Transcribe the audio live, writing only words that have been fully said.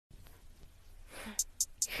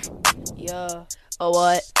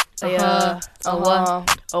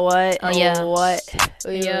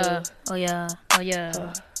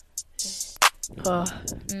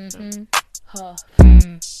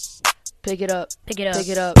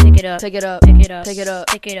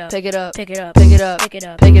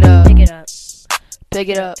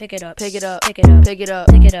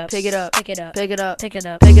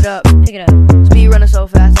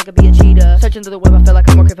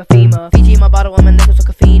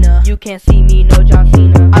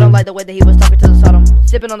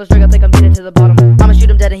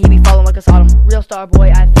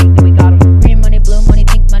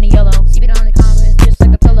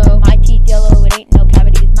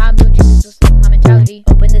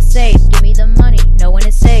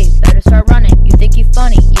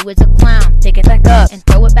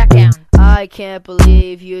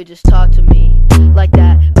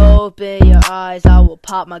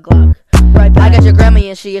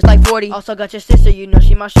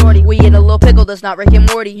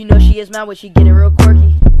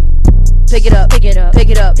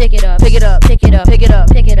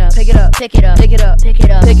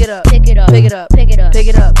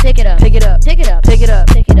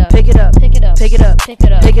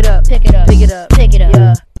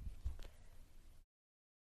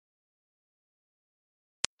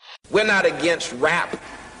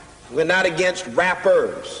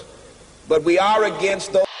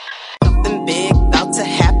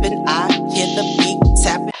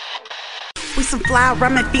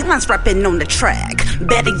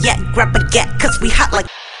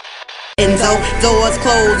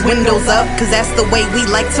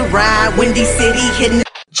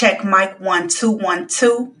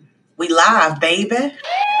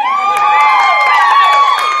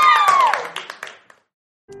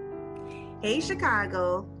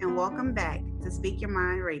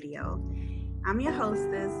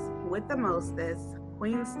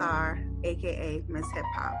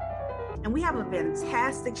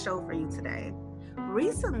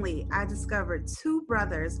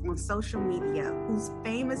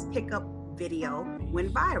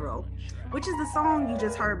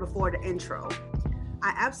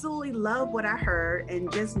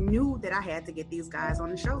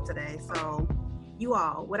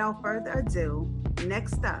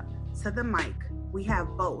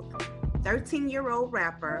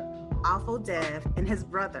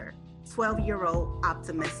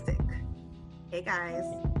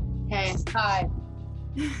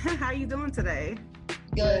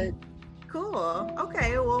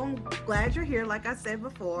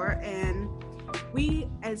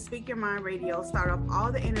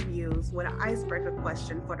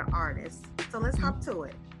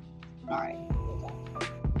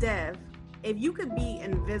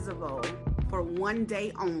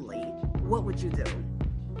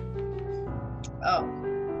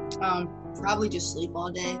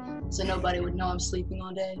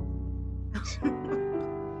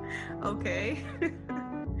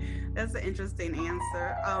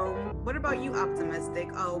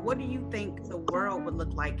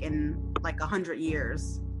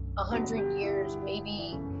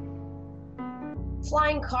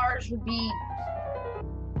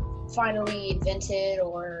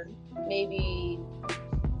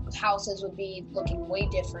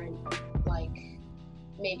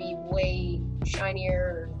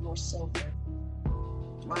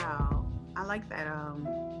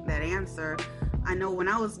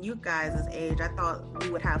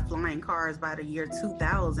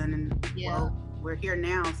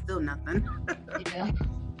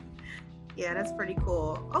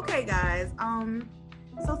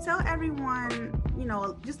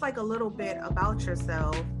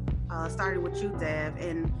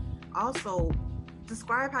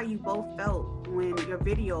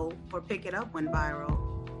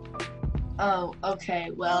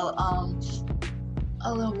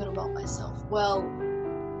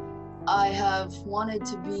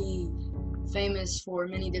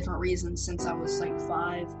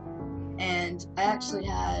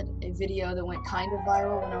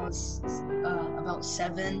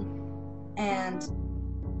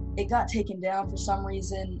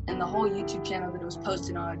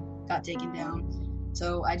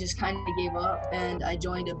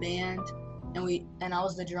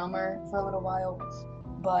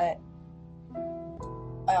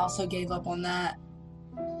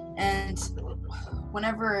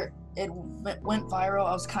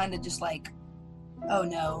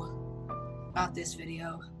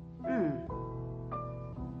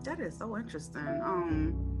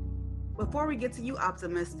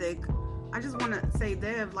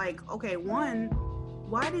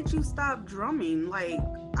why did you stop drumming? Like,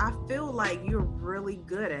 I feel like you're really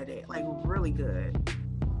good at it, like really good.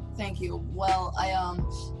 Thank you. Well, I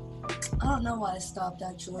don't know why I stopped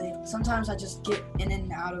actually. Sometimes I just get in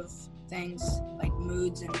and out of things, like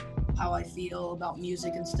moods and how I feel about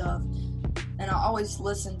music and stuff. And I always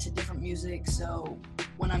listen to different music, so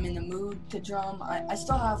when I'm in the mood to drum, I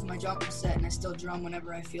still have my drum set and I still drum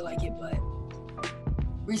whenever I feel like it, but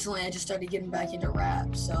recently I just started getting back into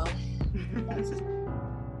rap, so.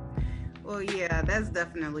 Well, yeah, that's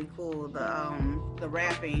definitely cool. The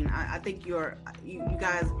rapping, I think you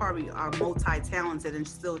guys probably are multi-talented and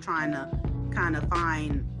still trying to kind of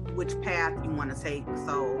find which path you want to take.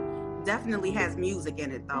 So definitely has music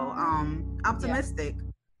in it though. Optimistic. Yeah.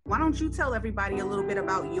 Why don't you tell everybody a little bit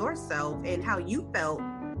about yourself and how you felt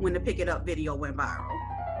when the Pick It Up video went viral?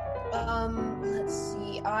 Let's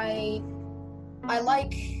see. I've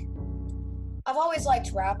always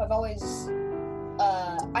liked rap.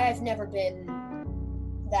 I have never been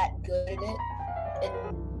that good at it,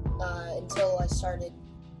 and until I started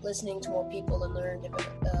listening to more people and learned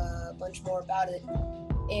a bunch more about it.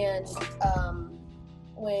 And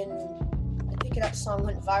when the Pick It Up song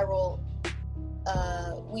went viral,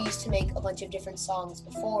 we used to make a bunch of different songs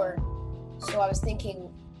before, so I was thinking,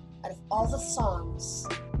 out of all the songs,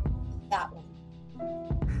 that one.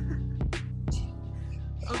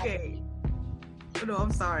 Okay. No,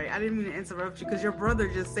 I'm sorry. I didn't mean to interrupt you because your brother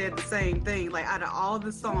just said the same thing. Like, out of all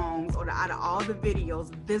the songs or out of all the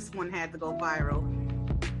videos, this one had to go viral.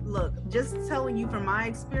 Look, just telling you from my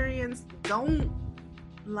experience, don't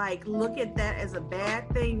like look at that as a bad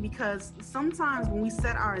thing, because sometimes when we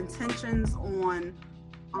set our intentions on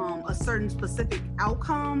a certain specific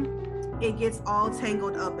outcome, it gets all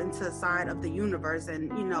tangled up into the side of the universe,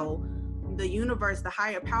 and you know, the universe, the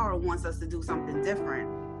higher power wants us to do something different.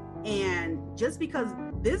 And just because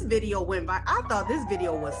this video went by, I thought this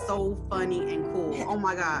video was so funny and cool. Oh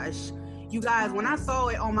my gosh. You guys, when I saw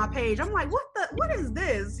it on my page, I'm like, what is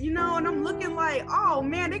this? You know, and I'm looking like, oh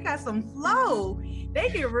man, they got some flow. They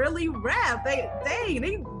can really rap. They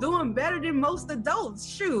doing better than most adults.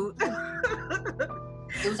 Shoot.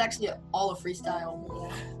 It was actually all a freestyle.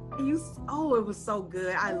 Yeah. It was so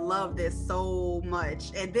good. I love this so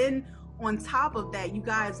much. And then on top of that, you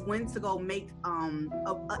guys went to go make an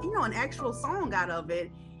actual song out of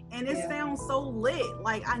it, and it sounds so lit.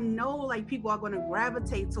 Like, I know like people are going to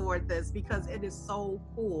gravitate toward this because it is so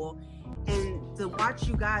cool. And to watch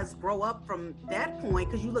you guys grow up from that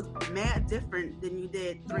point, because you look mad different than you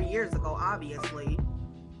did 3 years ago, obviously,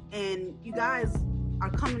 and you guys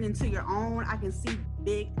are coming into your own. I can see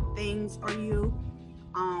big things for you.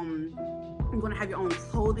 You're gonna have your own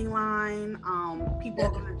clothing line. People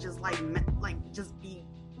are gonna just like just be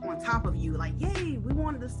on top of you, like, yay, we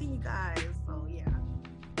wanted to see you guys. So yeah.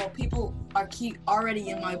 Well, people are already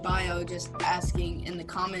in my bio just asking in the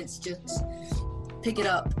comments, just pick it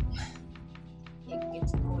up. It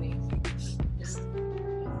gets annoying.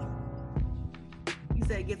 You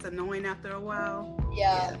said it gets annoying after a while?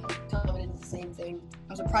 Yeah. Commenting the same thing.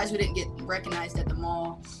 I'm surprised we didn't get recognized at the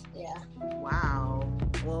mall. Yeah. Wow.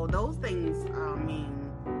 Well, those things, I mean,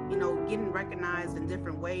 you know, getting recognized in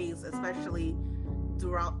different ways, especially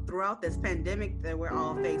throughout this pandemic that we're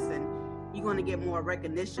all facing, you're going to get more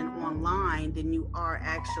recognition online than you are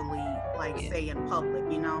actually, say, in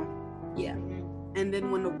public, you know? Yeah. And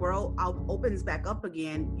then when the world opens back up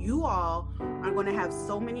again, you all are going to have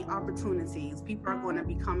so many opportunities. People are going to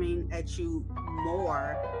be coming at you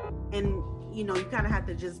more. And, you know, you kind of have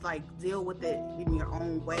to just deal with it in your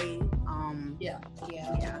own way. Yeah.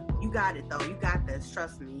 You got it though. You got this.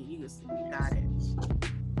 Trust me. You got it.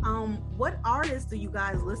 What artists do you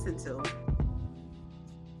guys listen to?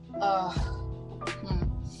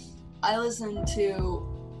 I listen to.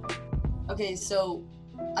 Okay, so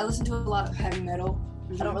I listen to a lot of heavy metal.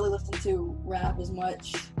 I don't really listen to rap as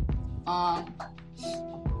much.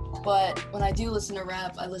 But when I do listen to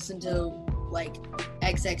rap, I listen to like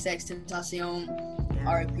XXXTentacion,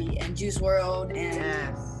 R.I.P., and Juice WRLD,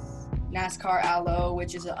 and NASCAR Aloe,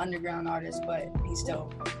 which is an underground artist, but he's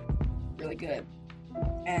still really good.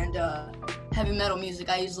 And heavy metal music,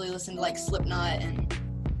 I usually listen to like Slipknot and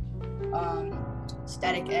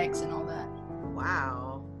Static X and all that.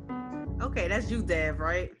 Wow. Okay, that's you, Dev,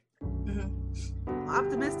 right? Mm-hmm.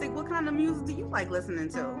 Optimistic, what kind of music do you like listening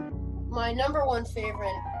to? My number one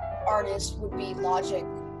favorite artist would be Logic,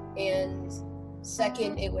 and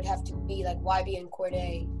second it would have to be like YB and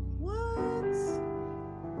Cordae. What?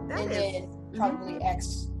 Then probably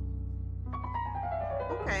X.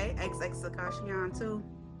 Okay, XXXTentacion too.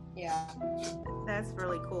 Yeah. That's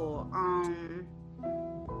really cool.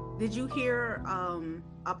 Did you hear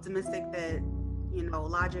Optimistic that you know,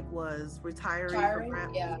 Logic was retiring Retiring? from rap.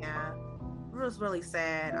 Yeah. It was really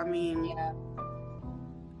sad. I mean, Yeah.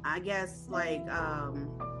 I guess like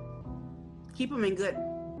keep him in good,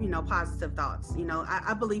 you know, positive thoughts. You know,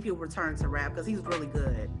 I believe he'll return to rap because he's really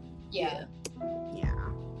good. Yeah. Yeah.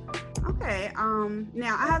 Okay.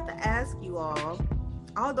 Now I have to ask you all,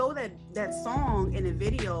 although that song in the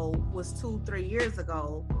video was 2-3 years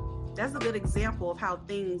ago, that's a good example of how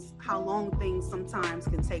long things sometimes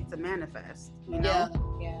can take to manifest, you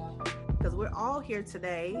know? Yeah. Because we're all here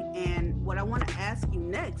today, and what I want to ask you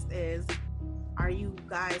next is, are you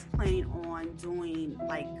guys planning on doing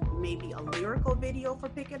like maybe a lyrical video for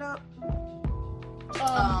Pick It Up?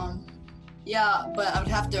 Yeah, but I would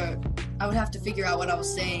have to figure out what I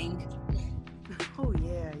was saying. Oh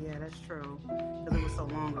yeah, that's true. Because it was so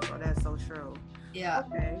long ago. That's so true. Yeah.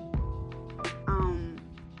 Okay.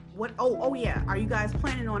 What? Oh yeah. Are you guys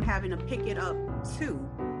planning on having a Pick It Up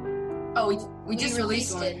 2? Oh, we just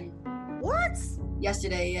released it. one What?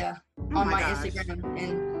 yesterday. Yeah, Oh on my gosh. Instagram,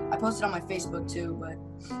 and I posted on my Facebook too. But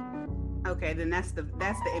Okay, then that's the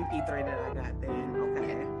MP3 that I got. Then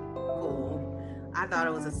okay, cool. I thought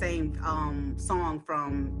it was the same song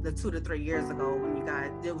from the 2 to 3 years ago when you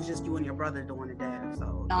guys. It was just you and your brother doing it there.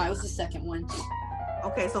 So no, it was the second one.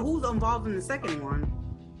 okay. So who's involved in the second one?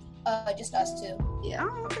 Just us two. Yeah.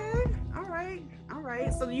 Oh, okay. All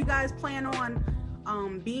right. So you guys plan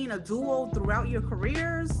on being a duo throughout your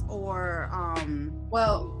careers, or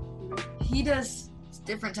Well, he does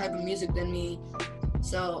different type of music than me,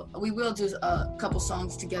 so we will do a couple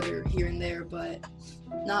songs together here and there, but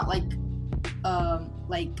not like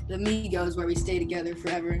the Migos where we stay together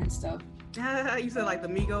forever and stuff. you said like the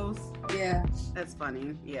Migos? Yeah. That's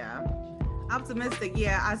funny. Yeah. Optimistic.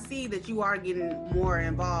 Yeah, I see that you are getting more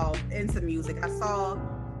involved into music. I saw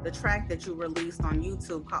the track that you released on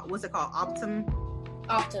YouTube. What's it called? Optum?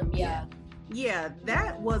 Optum, yeah. Yeah,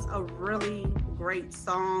 that was a really great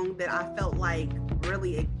song that I felt like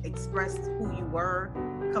really expressed who you were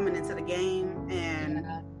coming into the game. And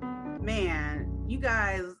man, you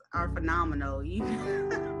guys are phenomenal.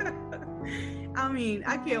 I mean,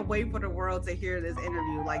 I can't wait for the world to hear this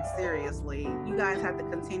interview. Like, seriously, you guys have to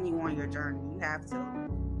continue on your journey. You have to.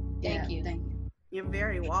 Thank you. Thank you. You're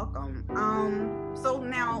very welcome. So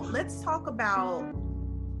now let's talk about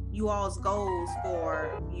you all's goals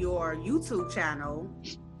for your YouTube channel.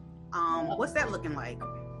 What's that looking like?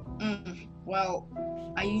 Well,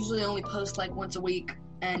 I usually only post like once a week,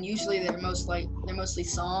 and usually they're mostly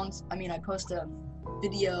songs. I mean, I post a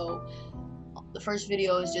video. The first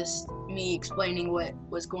video is just me explaining what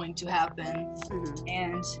was going to happen,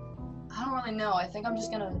 and I don't really know. I think I'm just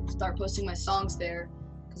gonna start posting my songs there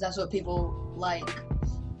because that's what people like,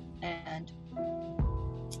 and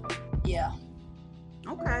yeah.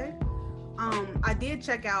 Okay. I did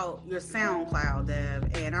check out your SoundCloud, Dev,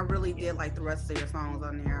 and I really did like the rest of your songs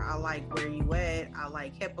on there. I like Where You At. I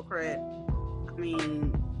like Hypocrite. I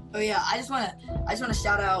mean, Oh yeah, I just wanna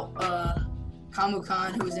shout out Kamu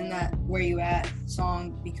Khan, who was in that Where You At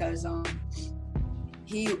song, because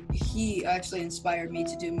he actually inspired me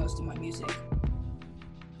to do most of my music.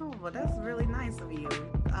 oh, well, that's really nice of you.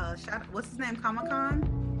 What's his name?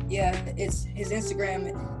 Comic-Con? Yeah, it's his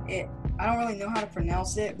Instagram. I don't really know how to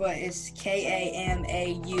pronounce it, but it's KAMAUKAN.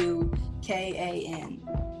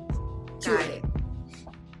 Got it.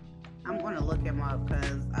 I'm gonna look him up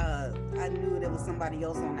because I knew there was somebody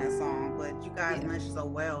else on that song, but you guys mesh so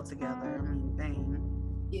well together. I mean, dang.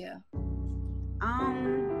 Yeah.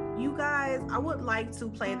 You guys, I would like to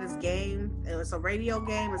play this game. It's a radio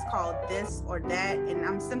game. It's called This or That, and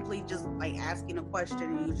I'm simply just like asking a question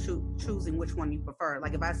and you choosing which one you prefer.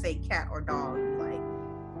 Like if I say cat or dog, you like.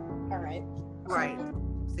 All right. Right.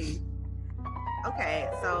 See. Okay,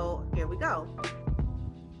 so here we go.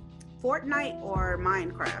 Fortnite or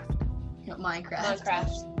Minecraft?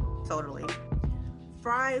 Minecraft. Totally.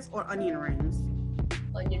 Fries or onion rings?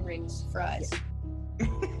 Onion rings. Fries.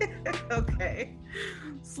 Okay.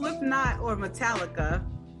 Slipknot or Metallica?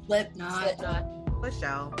 Slipknot. For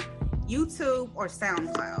sure. YouTube or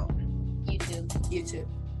SoundCloud? YouTube.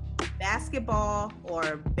 Basketball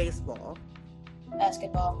or baseball?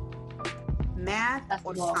 Basketball. Math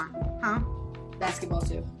Basketball. or science? Huh? Basketball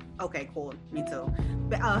too. Okay, cool. Me too.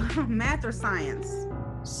 Math or science?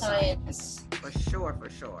 Science. For sure.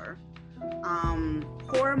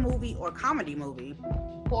 Horror movie or comedy movie?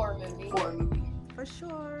 Horror movie. For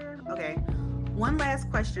sure. Okay. One last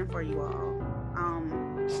question for you all.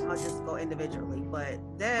 I'll just go individually. But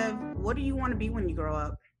Dev, what do you want to be when you grow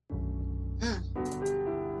up?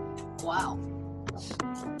 Wow.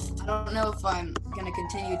 I don't know if I'm gonna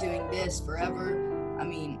continue doing this forever. I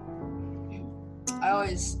mean, I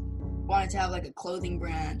always wanted to have like a clothing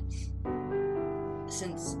brand,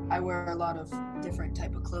 since I wear a lot of different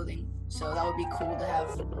type of clothing. So that would be cool to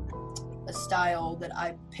have a style that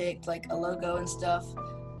I picked, like a logo and stuff.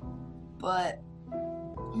 But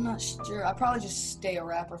I'm not sure. I'll probably just stay a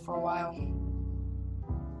rapper for a while.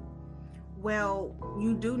 Well,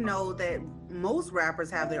 you do know that most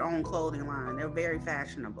rappers have their own clothing line. They're very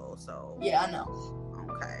fashionable, so. Yeah, I know.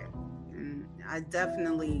 Okay. And I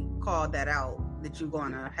definitely called that out, that you're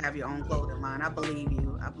going to have your own clothing line. I believe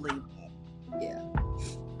you. I believe that. Yeah.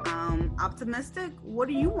 Optimistic, what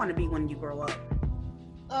do you want to be when you grow up?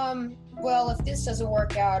 Well, if this doesn't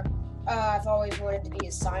work out, I've always wanted to be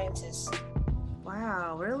a scientist,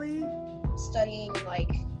 Wow, really? studying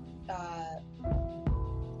like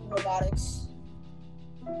robotics.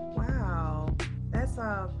 Wow, that's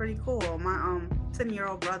pretty cool. My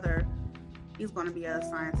 10-year-old brother, he's going to be a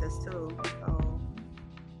scientist too, so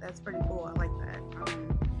that's pretty cool. I like that.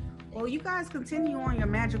 Well, you guys continue on your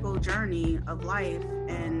magical journey of life,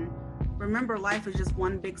 and remember, life is just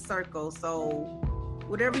one big circle. So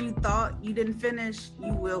whatever you thought you didn't finish,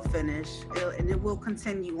 you will finish, and it will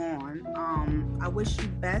continue on. I wish you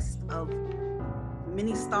best of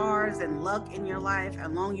many stars and luck in your life,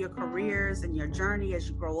 along your careers and your journey as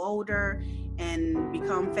you grow older and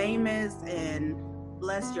become famous. And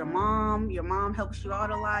bless your mom. Your mom helps you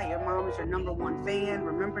out a lot. Your mom is your #1 fan.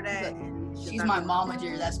 Remember that. And She's my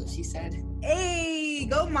momager. That's what she said. Hey,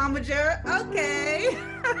 go momager. Okay.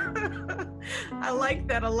 I like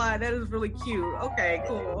that a lot. That is really cute. Okay,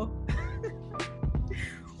 cool.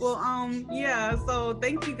 Well, yeah, so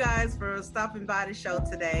thank you guys for stopping by the show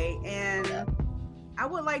today. And I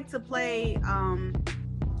would like to play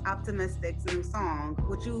Optimistic's new song.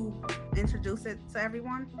 Would you introduce it to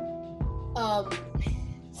everyone?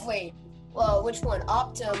 Wait. Well, which one?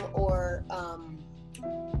 Optum or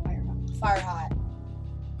Firehot?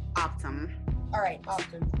 Optum. All right,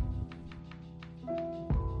 Optum.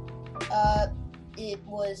 It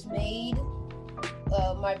was made.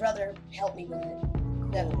 My brother helped me with it.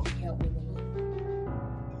 Cool. He helped me with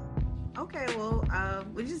it. Okay, well,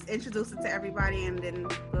 we'll just introduce it to everybody, and then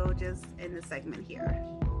we'll just end the segment here.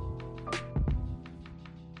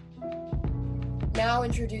 Now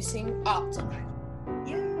introducing Optum.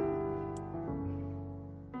 Yeah.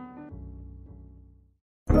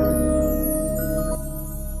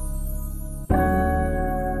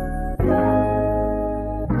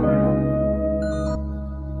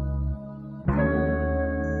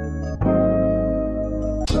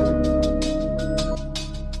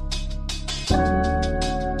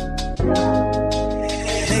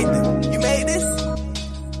 Nathan, you made this?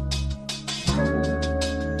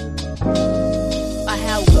 I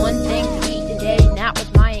had one thing to eat today, and that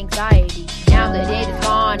was my anxiety. Now that it is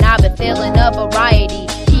gone, I've been feeling a variety.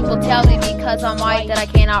 People tell me because I'm white that I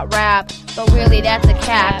cannot rap, but really that's a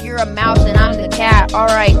cap. You're a mouse and I'm the cat.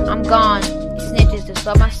 Alright, I'm gone. These snitches just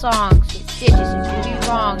love my songs. Get stitches and do me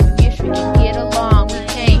wrong. You wish we could get along. We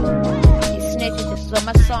can't. These snitches just love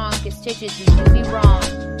my songs. Get stitches and do me wrong.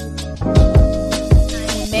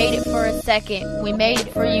 We made it for a second, we made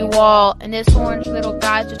it for you all. And this orange little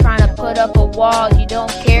guy's just trying to put up a wall. You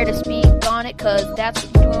don't care to speak on it, cause that's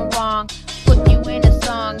what you're doing wrong. Put you in a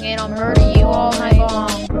song and I'll murder you all night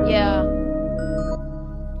long. Yeah.